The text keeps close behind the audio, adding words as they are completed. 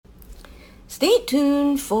Stay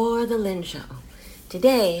tuned for The Lynn Show.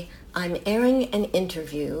 Today, I'm airing an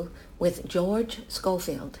interview with George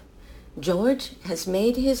Schofield. George has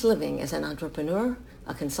made his living as an entrepreneur,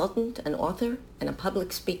 a consultant, an author, and a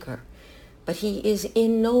public speaker, but he is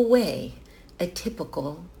in no way a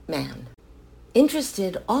typical man.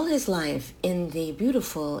 Interested all his life in the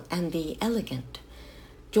beautiful and the elegant,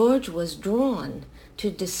 George was drawn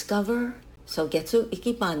to discover Sogetsu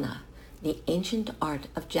Ikebana, the ancient art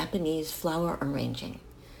of Japanese flower arranging.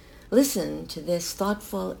 Listen to this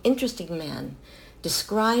thoughtful, interesting man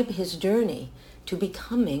describe his journey to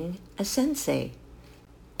becoming a sensei.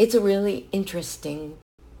 It's a really interesting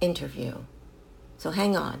interview. So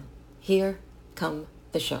hang on. Here come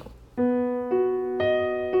the show.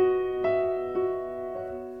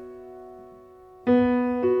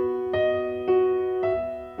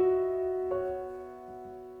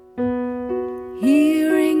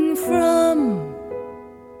 Hearing from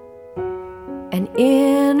an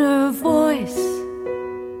inner voice,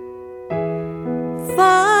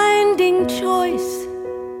 finding choice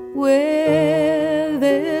where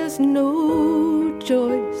there's no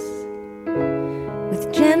choice,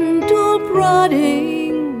 with gentle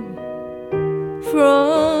prodding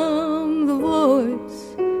from the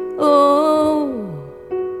voice. Oh,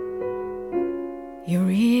 you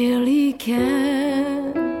really can.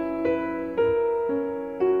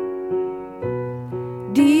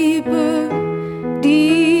 Deeper,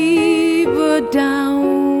 deeper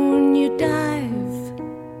down you dive,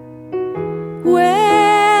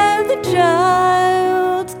 where the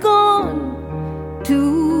child's gone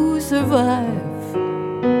to survive,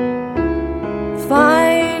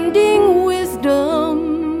 finding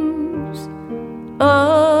wisdom's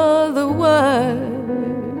otherwise.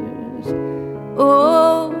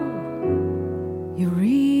 Oh, you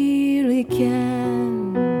really can.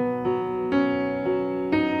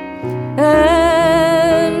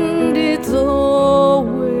 And it's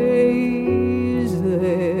always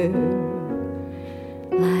there,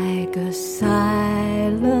 like a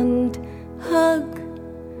silent hug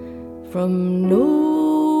from nowhere,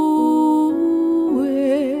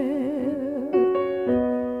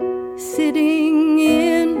 sitting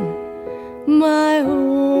in my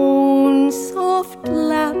own soft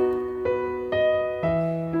lap,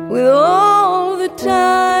 with all the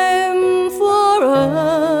time for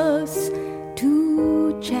us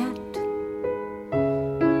to chat,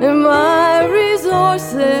 and my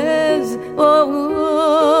resources all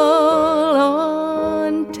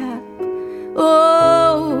on tap.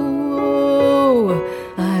 Oh,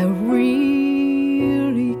 I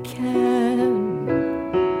really can.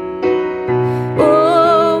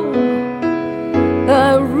 Oh,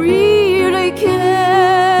 I really can.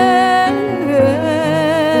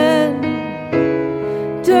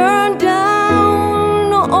 Turn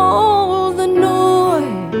down all the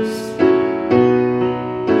noise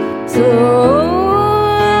so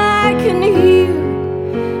I can hear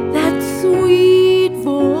that sweet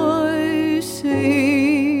voice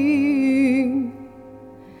sing.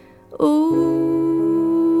 Oh,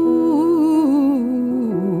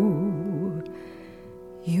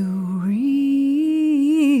 you really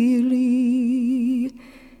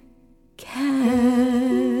can.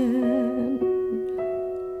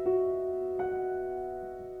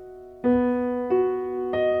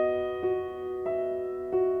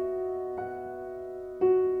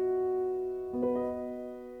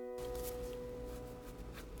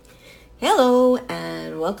 Hello,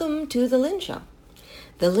 and welcome to The Lynn Show.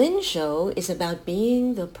 The Lynn Show is about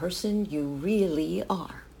being the person you really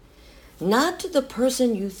are. Not the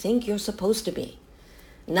person you think you're supposed to be.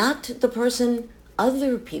 Not the person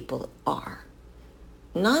other people are.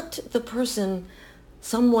 Not the person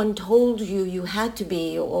someone told you you had to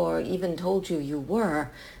be or even told you you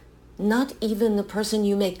were. Not even the person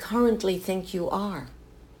you may currently think you are.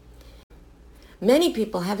 Many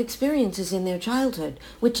people have experiences in their childhood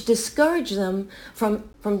which discourage them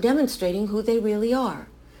from demonstrating who they really are.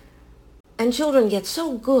 And children get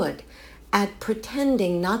so good at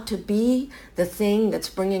pretending not to be the thing that's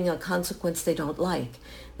bringing a consequence they don't like,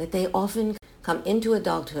 that they often come into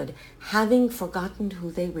adulthood having forgotten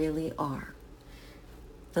who they really are.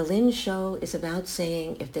 The Lynn Show is about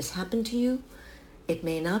saying, if this happened to you, it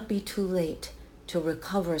may not be too late to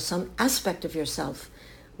recover some aspect of yourself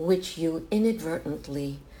which you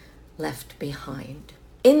inadvertently left behind.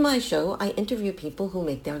 In my show, I interview people who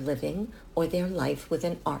make their living or their life with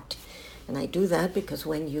an art. And I do that because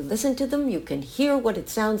when you listen to them, you can hear what it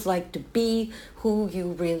sounds like to be who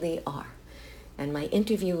you really are. And my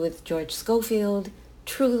interview with George Schofield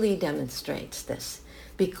truly demonstrates this.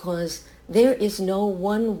 because there is no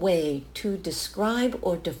one way to describe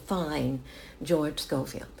or define George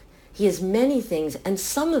Schofield. He is many things, and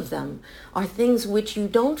some of them are things which you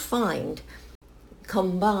don't find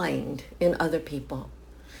combined in other people.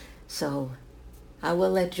 So I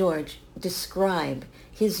will let George describe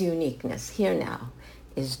his uniqueness. Here now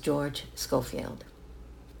is George Schofield.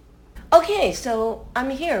 Okay, so I'm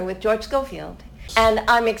here with George Schofield, and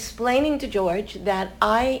I'm explaining to George that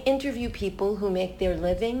I interview people who make their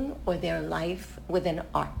living or their life within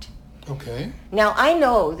art. Okay. Now, I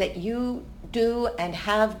know that you do and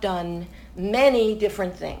have done many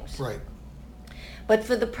different things. Right. But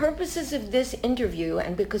for the purposes of this interview,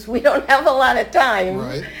 and because we don't have a lot of time,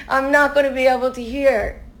 Right. I'm not going to be able to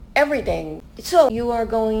hear everything. So you are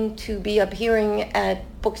going to be appearing at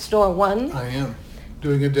Bookstore 1? I am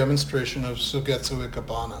doing a demonstration of Sogetsu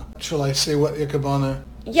Ikebana. Shall I say what Ikebana?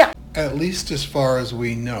 Yeah. At least as far as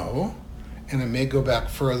we know, and it may go back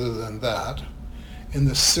further than that, in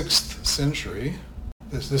the 6th century,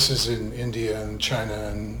 this is in India and China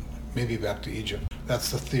and maybe back to Egypt.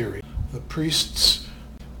 That's the theory. The priests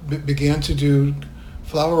began to do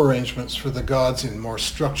flower arrangements for the gods in more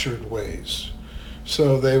structured ways.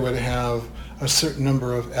 So they would have a certain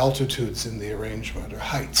number of altitudes in the arrangement, or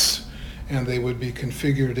heights, and they would be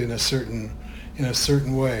configured in a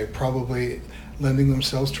certain way, probably lending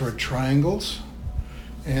themselves toward triangles.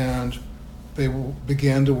 And they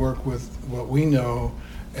began to work with what we know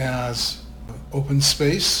as open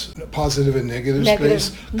space, positive and negative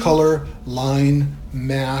space, color, line,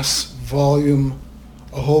 mass, volume,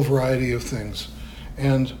 a whole variety of things.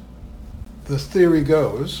 And the theory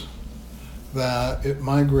goes that it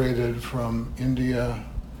migrated from India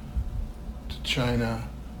to China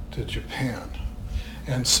to Japan.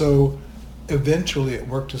 And so eventually it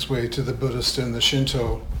worked its way to the Buddhist and the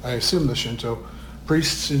Shinto, I assume the Shinto,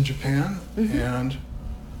 priests in Japan. Mm-hmm. And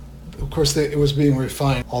of course it was being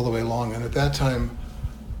refined all the way along. And at that time,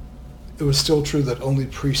 it was still true that only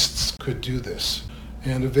priests could do this.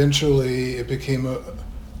 And eventually it became,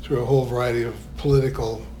 through a whole variety of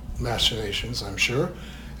political machinations, I'm sure,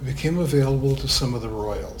 it became available to some of the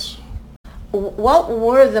royals. What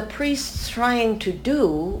were the priests trying to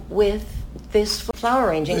do with this flower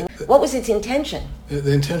arranging? What was its intention?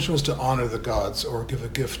 The intention was to honor the gods or give a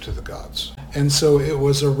gift to the gods. And so it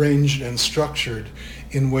was arranged and structured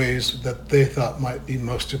in ways that they thought might be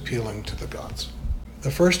most appealing to the gods.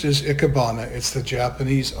 The first is Ikebana. It's the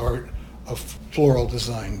Japanese art of floral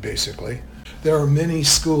design, basically. There are many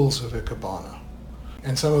schools of Ikebana,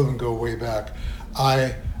 and some of them go way back.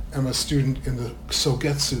 I am a student in the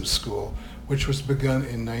Sogetsu school, which was begun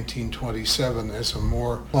in 1927 as a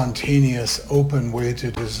more spontaneous, open way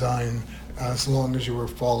to design as long as you were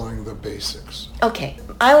following the basics. Okay,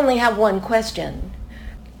 I only have one question.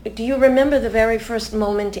 Do you remember the very first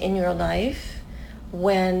moment in your life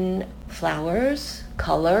when flowers,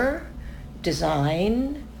 color,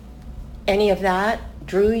 design, any of that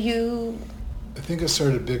drew you? I think it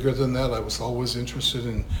started bigger than that. I was always interested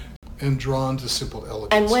in and drawn to simple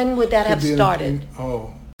elegance. And when would that have started?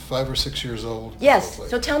 5 or 6 years old. Yes. Probably.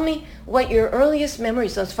 So tell me what your earliest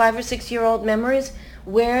memories, those 5 or 6 year old memories,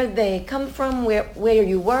 where they come from, where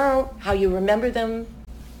you were, how you remember them.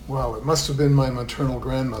 Wow, it must have been my maternal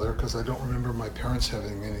grandmother, because I don't remember my parents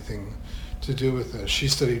having anything to do with this. She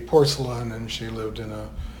studied porcelain, and she lived in a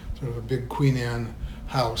sort of a big Queen Anne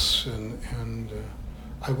house, and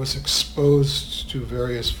I was exposed to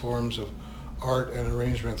various forms of art and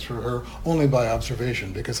arrangement through her only by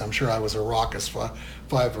observation, because I'm sure I was a raucous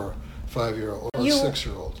 5-year-old or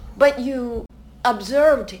 6-year-old. But you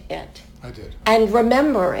observed it. I did. And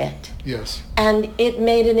remember it. Yes. And it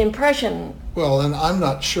made an impression. Well, and I'm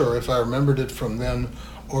not sure if I remembered it from then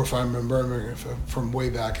or if I'm remembering it from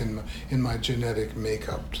way back in my genetic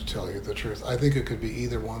makeup, to tell you the truth. I think it could be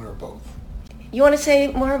either one or both. You want to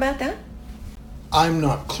say more about that? I'm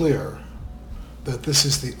not clear that this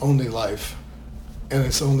is the only life and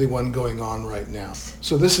it's only one going on right now.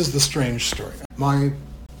 So this is the strange story. My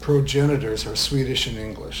progenitors are Swedish and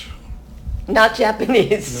English. Not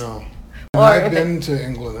Japanese. No. I've been to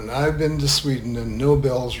England and I've been to Sweden and no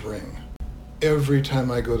bells ring. Every time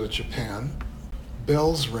I go to Japan,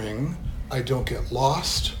 bells ring. I don't get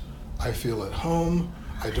lost. I feel at home.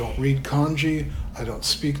 I don't read kanji. I don't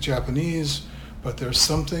speak Japanese. But there's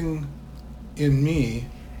something in me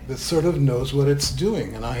that sort of knows what it's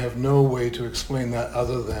doing, and I have no way to explain that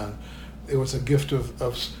other than it was a gift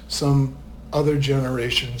of some other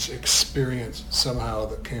generation's experience somehow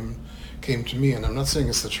that came to me, and I'm not saying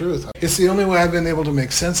it's the truth. It's the only way I've been able to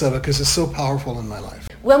make sense of it because it's so powerful in my life.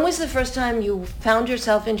 When was the first time you found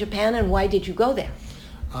yourself in Japan, and why did you go there?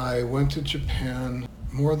 I went to Japan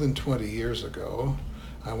more than 20 years ago,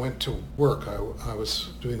 I went to work. I was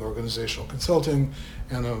doing organizational consulting,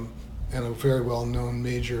 and a very well-known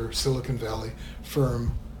major Silicon Valley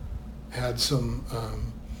firm had some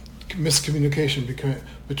miscommunication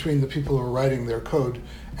between the people who were writing their code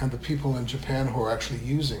and the people in Japan who are actually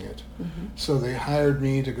using it. Mm-hmm. So they hired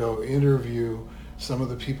me to go interview some of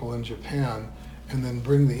the people in Japan and then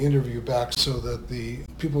bring the interview back so that the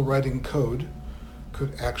people writing code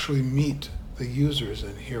could actually meet the users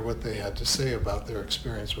and hear what they had to say about their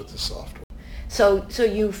experience with the software. So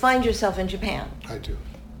you find yourself in Japan. I do.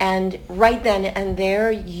 And right then and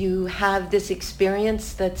there, you have this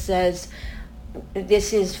experience that says,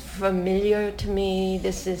 "This is familiar to me.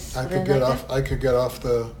 This is." I could get off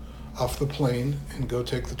the plane and go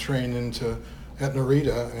take the train at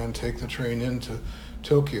Narita and take the train into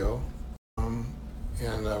Tokyo.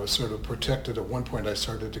 And I was sort of protected. At one point, I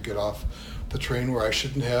started to get off the train where I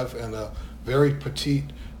shouldn't have, and a very petite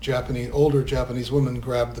older Japanese woman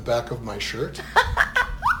grabbed the back of my shirt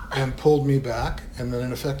and pulled me back, and then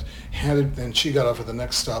in effect and she got off at the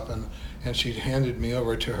next stop, and she handed me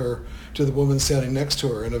over to the woman standing next to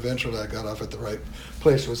her, and eventually I got off at the right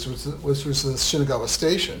place, which was the Shinagawa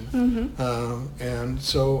station. Mm-hmm. And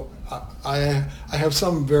so I have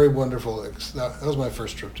some very wonderful, that was my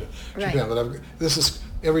first trip to Japan, but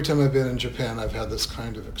every time I've been in Japan, I've had this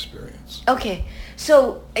kind of experience. Okay,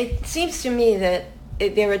 so it seems to me that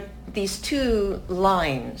there are these two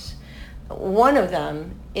lines. One of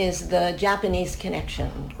them is the Japanese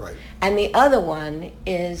connection, right, and the other one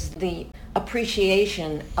is the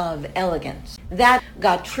appreciation of elegance. That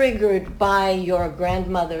got triggered by your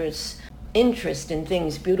grandmother's interest in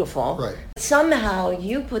things beautiful. Right. Somehow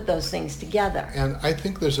you put those things together. And I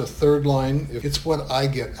think there's a third line. It's what I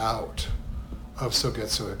get out of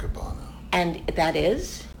Sogetsu Ikebana. And that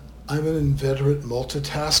is? I'm an inveterate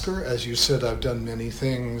multitasker. As you said, I've done many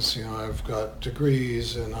things. I've got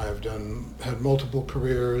degrees, and I've had multiple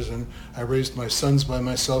careers, and I raised my sons by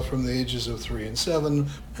myself from the ages of 3 and 7.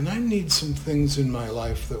 And I need some things in my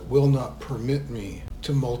life that will not permit me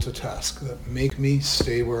to multitask, that make me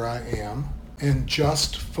stay where I am and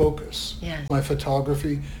just focus. Yes. My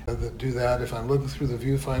photography, that do that. If I'm looking through the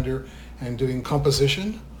viewfinder and doing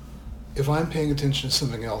composition, if I'm paying attention to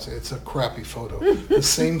something else, it's a crappy photo. The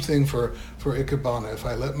same thing for Ikebana. If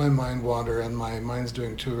I let my mind wander and my mind's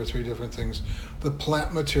doing 2 or 3 different things, the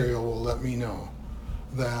plant material will let me know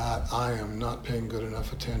that I am not paying good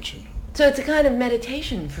enough attention. So it's a kind of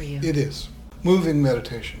meditation for you. It is. Moving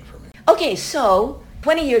meditation for me. Okay, so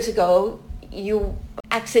 20 years ago, you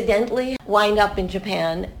accidentally wind up in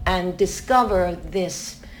Japan and discover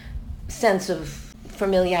this sense of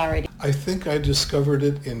familiarity. I think I discovered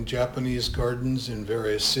it in Japanese gardens in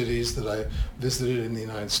various cities that I visited in the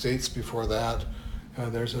United States before that.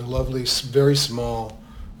 There's a lovely, very small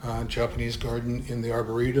Japanese garden in the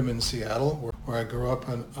Arboretum in Seattle where I grew up,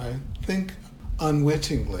 and I think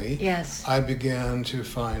unwittingly, yes, I began to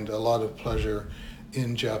find a lot of pleasure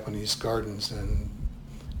in Japanese gardens, and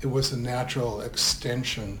it was a natural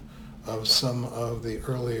extension of some of the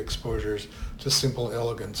early exposures to simple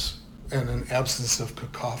elegance and an absence of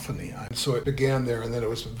cacophony. So it began there, and then it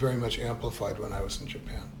was very much amplified when I was in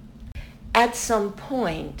Japan. At some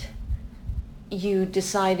point, you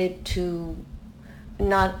decided to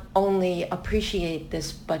not only appreciate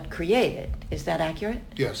this, but create it. Is that accurate?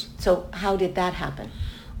 Yes. So how did that happen?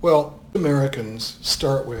 Well, Americans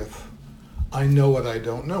start with, I know what I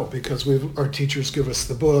don't know, because our teachers give us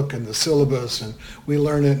the book and the syllabus, and we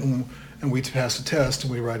learn it, and we pass a test,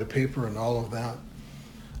 and we write a paper and all of that.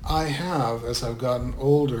 I have, as I've gotten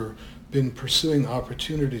older, been pursuing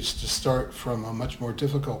opportunities to start from a much more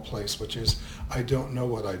difficult place, which is, I don't know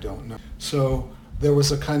what I don't know. So there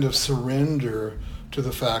was a kind of surrender to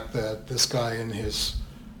the fact that this guy in his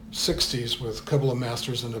 60s with a couple of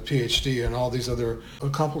masters and a PhD and all these other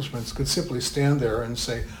accomplishments could simply stand there and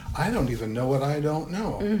say, I don't even know what I don't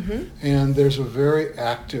know. Mm-hmm. And there's a very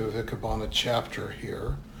active Ikebana chapter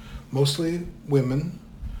here, mostly women,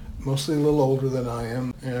 mostly a little older than I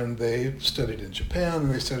am, and they studied in Japan,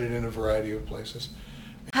 and they studied in a variety of places.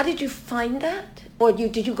 How did you find that? Or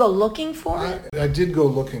did you go looking for it? I did go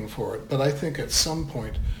looking for it, but I think at some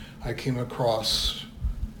point I came across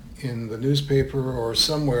in the newspaper or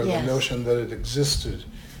somewhere Yes. the notion that it existed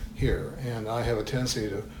here, and I have a tendency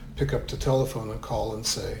to pick up the telephone and call and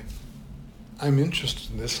say, I'm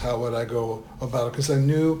interested in this, how would I go about it? Because I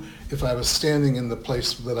knew if I was standing in the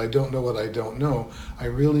place that I don't know what I don't know, I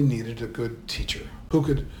really needed a good teacher who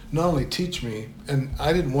could not only teach me, and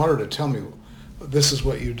I didn't want her to tell me, this is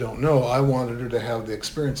what you don't know. I wanted her to have the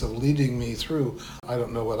experience of leading me through, I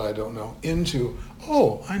don't know what I don't know, into,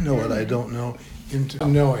 oh, I know what I don't know, into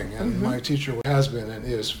knowing, and my teacher has been and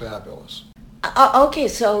is fabulous. Okay,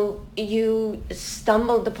 so you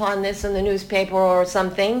stumbled upon this in the newspaper or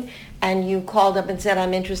something, and you called up and said,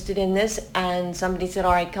 I'm interested in this, and somebody said,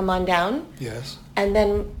 all right, come on down. Yes. And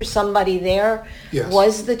then somebody there Yes.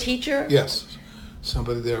 was the teacher? Yes.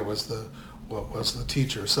 Somebody there was the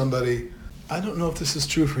teacher. Somebody, I don't know if this is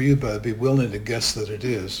true for you, but I'd be willing to guess that it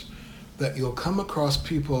is, that you'll come across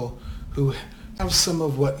people who have some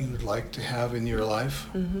of what you'd like to have in your life.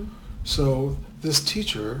 Mm-hmm. So this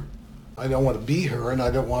teacher, I don't want to be her and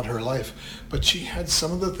I don't want her life, but she had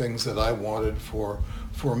some of the things that I wanted for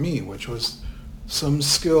me, which was some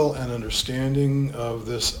skill and understanding of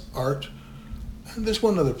this art. And there's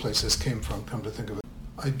one other place this came from, come to think of it.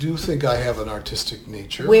 I do think I have an artistic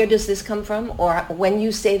nature. Where does this come from? Or when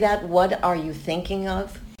you say that, what are you thinking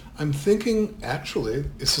of? I'm thinking, actually,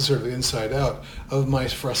 this is sort of inside out, of my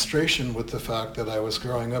frustration with the fact that I was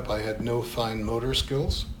growing up, I had no fine motor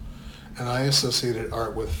skills, and I associated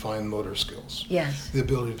art with fine motor skills. Yes. The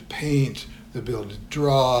ability to paint, the ability to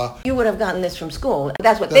draw. You would have gotten this from school.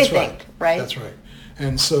 That's what they think, right? That's right.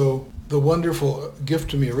 And so the wonderful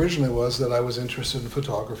gift to me originally was that I was interested in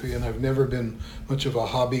photography, and I've never been much of a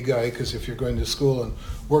hobby guy, because if you're going to school and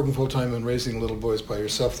working full-time and raising little boys by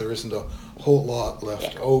yourself, there isn't a whole lot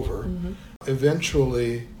left over. Mm-hmm.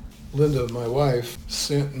 Eventually, Linda, my wife,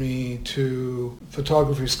 sent me to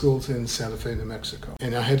photography schools in Santa Fe, New Mexico.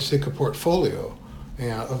 And I had to take a portfolio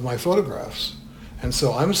of my photographs. And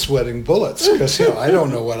so I'm sweating bullets because I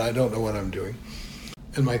don't know what I'm doing.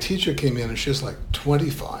 And my teacher came in and she was like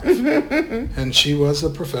 25. And she was a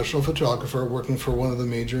professional photographer working for one of the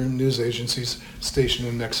major news agencies stationed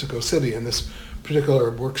in Mexico City. And this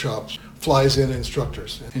particular workshop flies in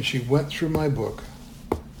instructors. And she went through my book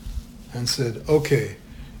and said, okay,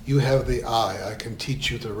 you have the eye, I can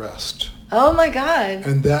teach you the rest. Oh my God.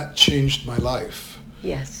 And that changed my life.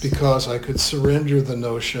 Yes. Because I could surrender the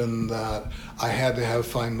notion that I had to have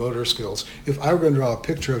fine motor skills. If I were going to draw a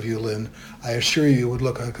picture of you, Lynn, I assure you it would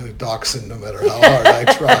look like a dachshund no matter how hard I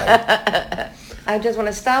tried. I just want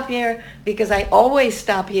to stop here because I always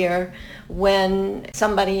stop here when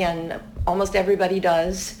somebody, and almost everybody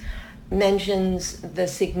does, mentions the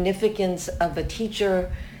significance of a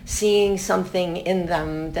teacher seeing something in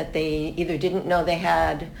them that they either didn't know they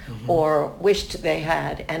had or wished they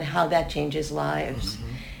had, and how that changes lives.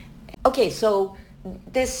 Okay, so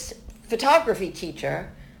this photography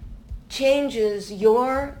teacher changes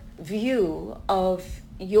your view of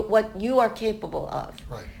what you are capable of.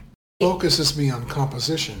 Right. Focuses me on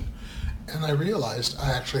composition, and I realized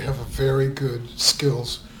I actually have a very good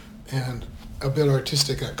skills and a bit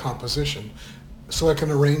artistic at composition. So I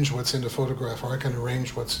can arrange what's in a photograph, or I can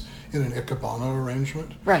arrange what's in an Ikebana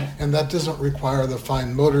arrangement. Right. And that doesn't require the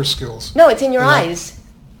fine motor skills. No, it's in your eyes,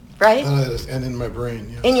 right? And in my brain,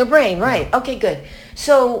 yes. In your brain, right. Yeah. Okay, good.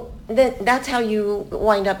 So that's how you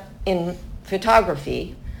wind up in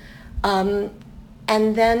photography. And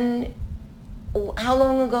then how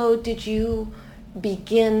long ago did you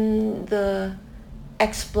begin the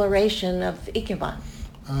exploration of Ikebana?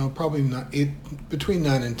 Probably between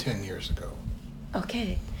 9 and 10 years ago.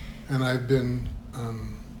 Okay. And I've been,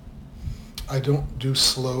 I don't do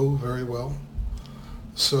slow very well.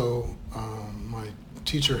 So my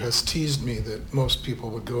teacher has teased me that most people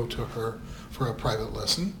would go to her for a private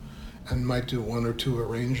lesson and might do 1 or 2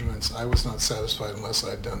 arrangements. I was not satisfied unless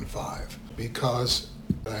I'd done 5, because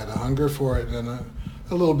I had a hunger for it, and a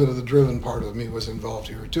little bit of the driven part of me was involved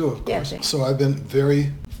here too, of course. Yes. So I've been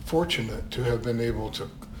very fortunate to have been able to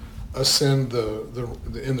ascend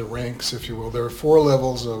in the ranks, if you will. There are 4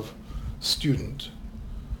 levels of student,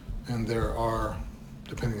 and there are,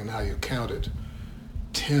 depending on how you count it,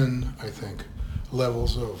 10, I think,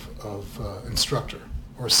 levels of instructor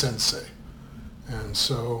or sensei. And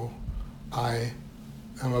so I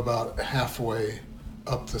am about halfway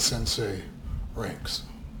up the sensei ranks.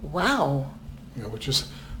 Wow. Which is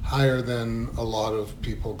higher than a lot of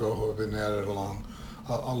people go who have been at it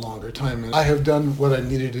a longer time. And I have done what I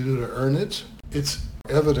needed to do to earn it. It's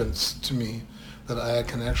evidence to me that I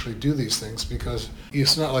can actually do these things, because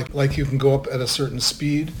it's not like you can go up at a certain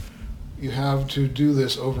speed. You have to do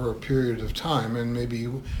this over a period of time, and maybe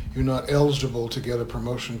you're not eligible to get a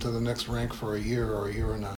promotion to the next rank for a year or a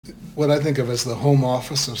year and a half. What I think of as the home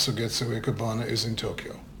office of Sogetsu Ikebana is in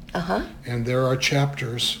Tokyo. And there are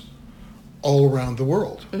chapters all around the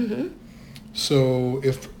world. So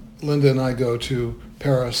if Linda and I go to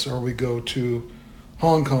Paris, or we go to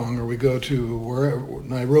Hong Kong, or we go to wherever,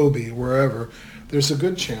 Nairobi, wherever, there's a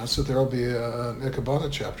good chance that there'll be an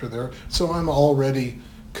Ikebana chapter there. So I'm already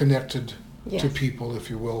connected to people, if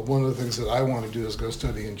you will. One of the things that I want to do is go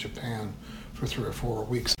study in Japan for 3 or 4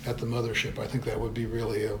 weeks at the mothership. I think that would be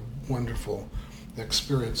really a wonderful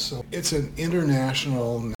experience. So it's an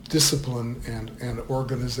international discipline and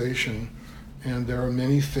organization, and there are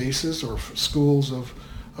many faces or schools of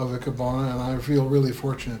Ikebana, and I feel really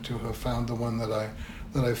fortunate to have found the one that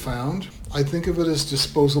I found. I think of it as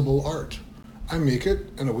disposable art. I make it,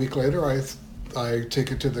 and a week later I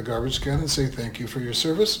take it to the garbage can and say thank you for your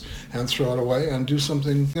service and throw it away and do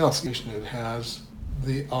something else. It has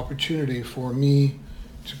the opportunity for me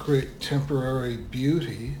to create temporary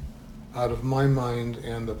beauty out of my mind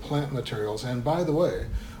and the plant materials. And by the way,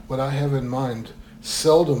 what I have in mind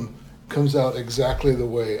seldom comes out exactly the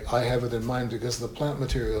way I have it in mind, because the plant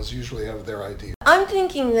materials usually have their idea. I'm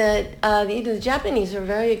thinking that the Japanese are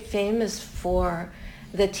very famous for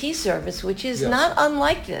the tea service, which is not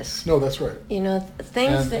unlike this. No, that's right. You know,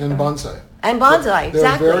 things and bonsai. And bonsai, exactly.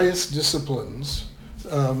 There are various disciplines.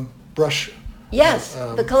 Brush. Yes,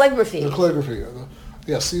 the calligraphy. The calligraphy.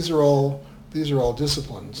 Yes, these are all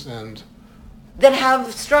disciplines, and that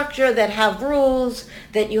have structure, that have rules,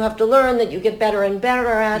 that you have to learn, that you get better and better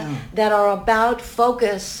at, that are about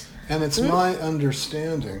focus. And it's my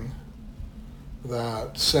understanding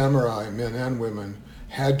that samurai, men and women,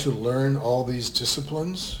 had to learn all these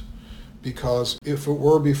disciplines, because if it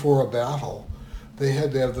were before a battle, they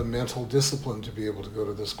had to have the mental discipline to be able to go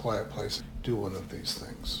to this quiet place and do one of these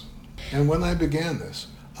things. And when I began this,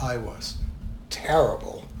 I was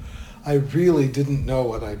terrible. I really didn't know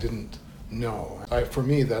what I didn't know. For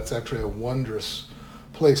me, that's actually a wondrous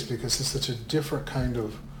place, because it's such a different kind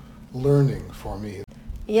of learning for me.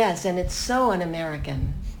 Yes, and it's so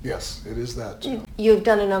un-American. Yes, it is that too. You've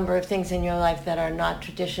done a number of things in your life that are not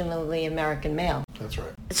traditionally American male. That's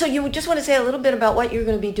right. So you just want to say a little bit about what you're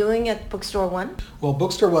going to be doing at Bookstore One? Well,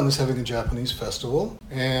 Bookstore One is having a Japanese festival,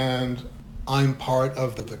 and I'm part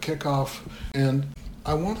of the kickoff. And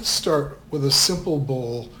I want to start with a simple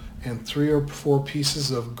bowl and 3 or 4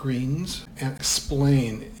 pieces of greens and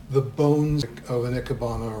explain the bones of an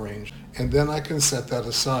Ikebana arrangement. And then I can set that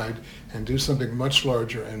aside and do something much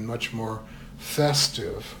larger and much more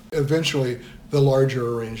festive. Eventually, the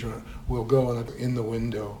larger arrangement will go in the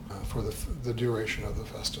window for the duration of the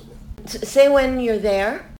festival. Say when you're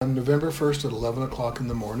there. On November 1st at 11 o'clock in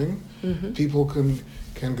the morning, people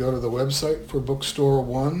can go to the website for Bookstore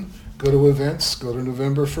One, go to events, go to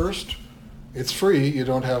November 1st. It's free. You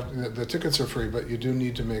don't have, the tickets are free, but you do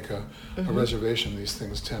need to make a reservation. These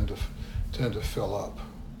things tend to fill up.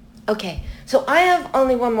 Okay, so I have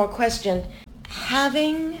only one more question.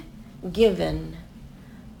 Having given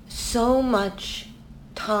so much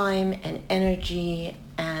time and energy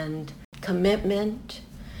and commitment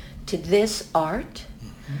to this art,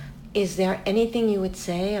 is there anything you would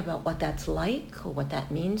say about what that's like or what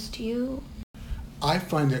that means to you? I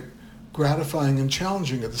find it gratifying and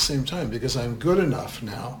challenging at the same time, because I'm good enough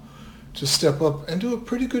now to step up and do a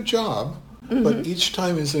pretty good job. But each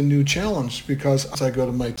time is a new challenge, because I go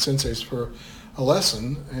to my sensei's for a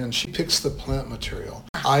lesson and she picks the plant material.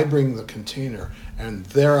 I bring the container, and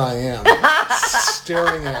there I am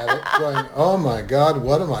staring at it going, oh my God,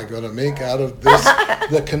 what am I going to make out of this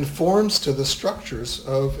that conforms to the structures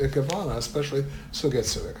of Ikebana, especially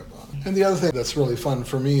Sogetsu Ikebana. And the other thing that's really fun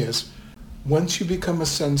for me is, once you become a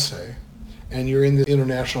sensei and you're in the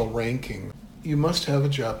international ranking, you must have a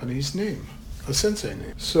Japanese name, a sensei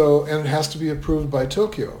name. So, and it has to be approved by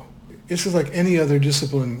Tokyo. It's just like any other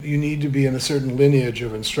discipline. You need to be in a certain lineage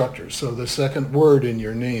of instructors. So the second word in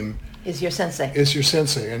your name is your sensei. Is your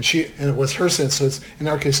sensei. And it was her sensei. So in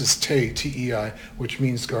our case, it's Tei, T-E-I, which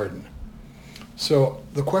means garden. So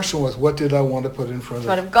the question was, what did I want to put in front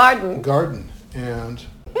of garden? Garden. And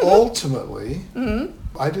ultimately,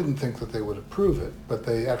 I didn't think that they would approve it, but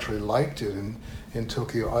they actually liked it in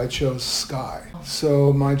Tokyo. I chose sky.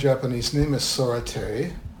 So my Japanese name is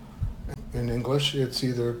Sorate. In English, it's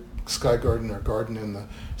either sky garden or garden in the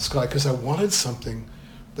sky, because I wanted something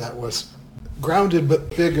that was grounded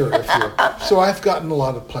but bigger, if you will. So I've gotten a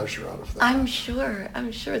lot of pleasure out of that. I'm sure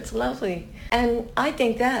it's lovely. And I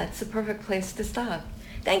think that's the perfect place to stop.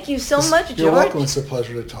 Thank you so much, George. You're welcome. It's a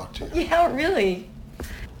pleasure to talk to you. Yeah, really.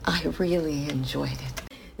 I really enjoyed it.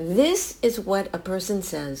 This is what a person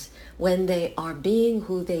says when they are being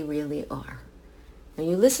who they really are. When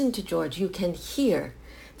you listen to George, you can hear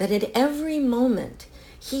that at every moment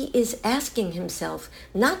he is asking himself,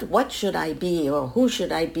 not what should I be, or who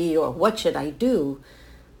should I be, or what should I do,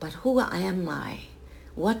 but who am I?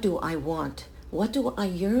 What do I want? What do I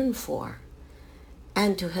yearn for?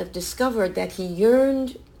 And to have discovered that he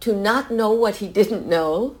yearned to not know what he didn't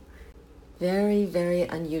know, very, very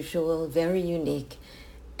unusual, very unique,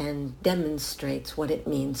 and demonstrates what it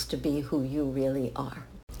means to be who you really are.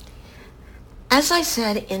 As I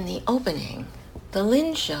said in the opening, the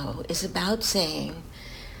Lin Show is about saying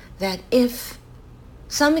that if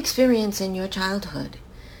some experience in your childhood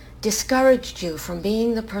discouraged you from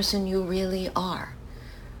being the person you really are,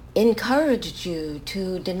 encouraged you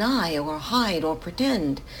to deny or hide or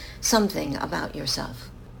pretend something about yourself,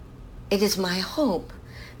 it is my hope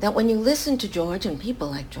that when you listen to George and people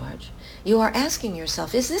like George, you are asking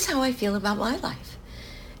yourself, is this how I feel about my life?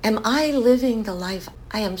 Am I living the life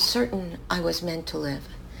I am certain I was meant to live?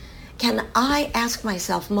 Can I ask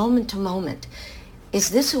myself moment to moment, is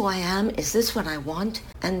this who I am? Is this what I want?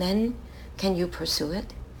 And then can you pursue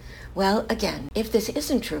it? Well, again, if this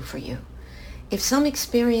isn't true for you, if some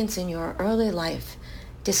experience in your early life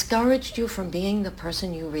discouraged you from being the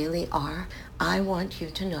person you really are, I want you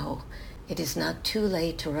to know it is not too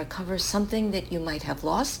late to recover something that you might have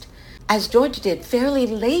lost. As George did fairly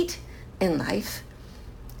late in life,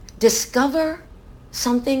 discover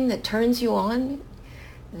something that turns you on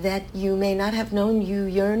that you may not have known you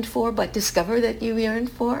yearned for, but discover that you yearned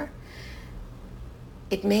for.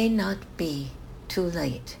 It may not be too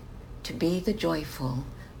late to be the joyful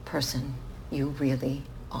person you really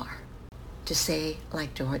are. To say,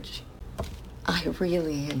 like George, I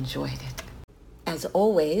really enjoyed it. As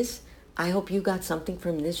always, I hope you got something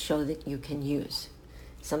from this show that you can use.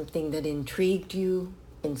 Something that intrigued you,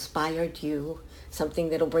 inspired you, something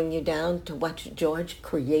that'll bring you down to watch George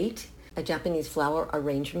create a Japanese flower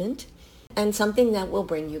arrangement, and something that will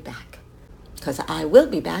bring you back. Because I will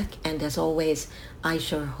be back, and as always, I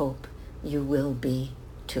sure hope you will be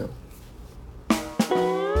too. You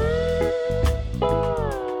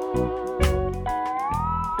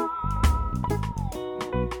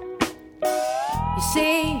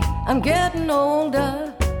see, I'm getting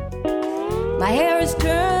older. My hair is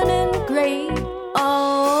turning gray.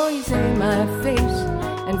 Oh, you say my face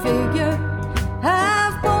and figure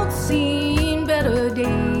have both seen better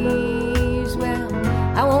days. Well,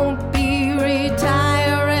 I won't be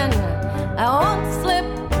retiring. I won't slip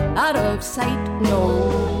out of sight.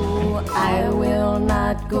 No, I will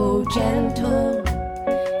not go gentle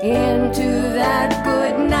into that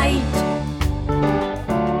good night.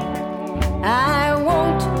 I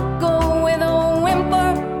won't go with a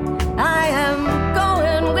whimper. I am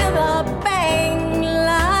going with a bang.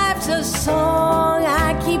 Life's a song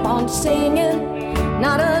I keep on singing,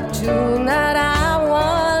 not a tune that I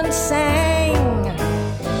once sang.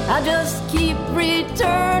 I just keep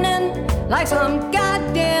returning like some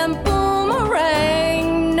goddamn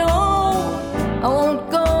boomerang. No, I won't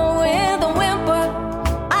go with a whimper.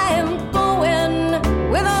 I am going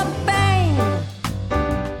with a bang.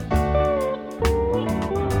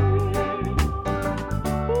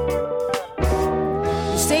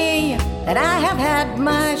 You see that I have had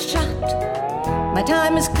my shot. My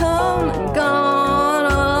time has come and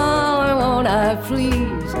gone. Oh, won't I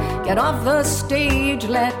please get off the stage,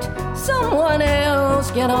 let someone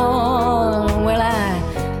else get on? Well,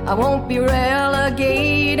 I won't be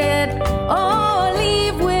relegated or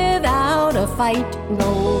leave without a fight.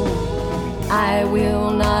 No, I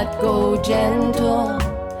will not go gentle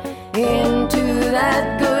into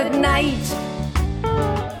that good night.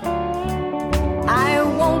 I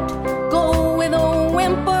won't go with a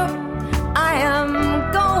whimper. I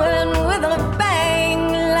am going with a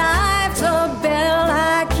bang. Life's a bell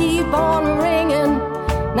I keep on ringing,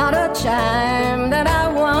 not a chime that I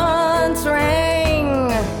once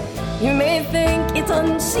rang. You may think it's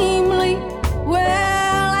unseemly.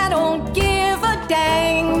 Well, I don't give a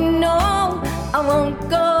dang. No, I won't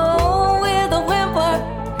go with a whimper.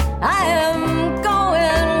 I am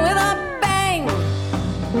going with a bang.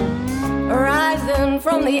 Rising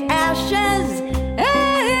from the ashes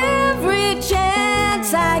every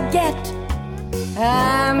chance I get.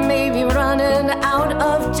 I may be running out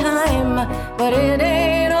of time, but it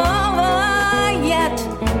ain't over yet.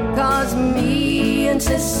 'Cause me and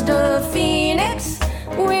Sister Phoenix,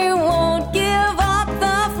 we won't give up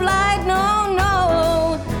the flight. No,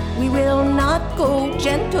 no, we will not go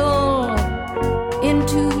gentle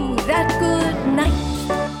into that good night.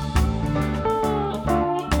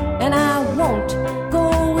 And I won't go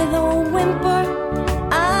with a whimper.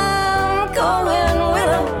 I'm going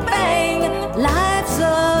with a bang. Life's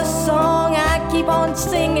a song I keep on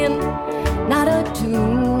singing, not a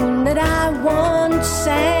tune that I once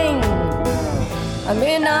sang. I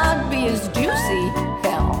may not be as juicy,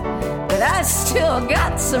 hell, but I still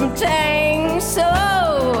got some tang. So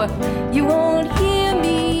you won't hear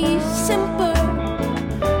me simper.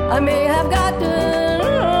 I may have gotten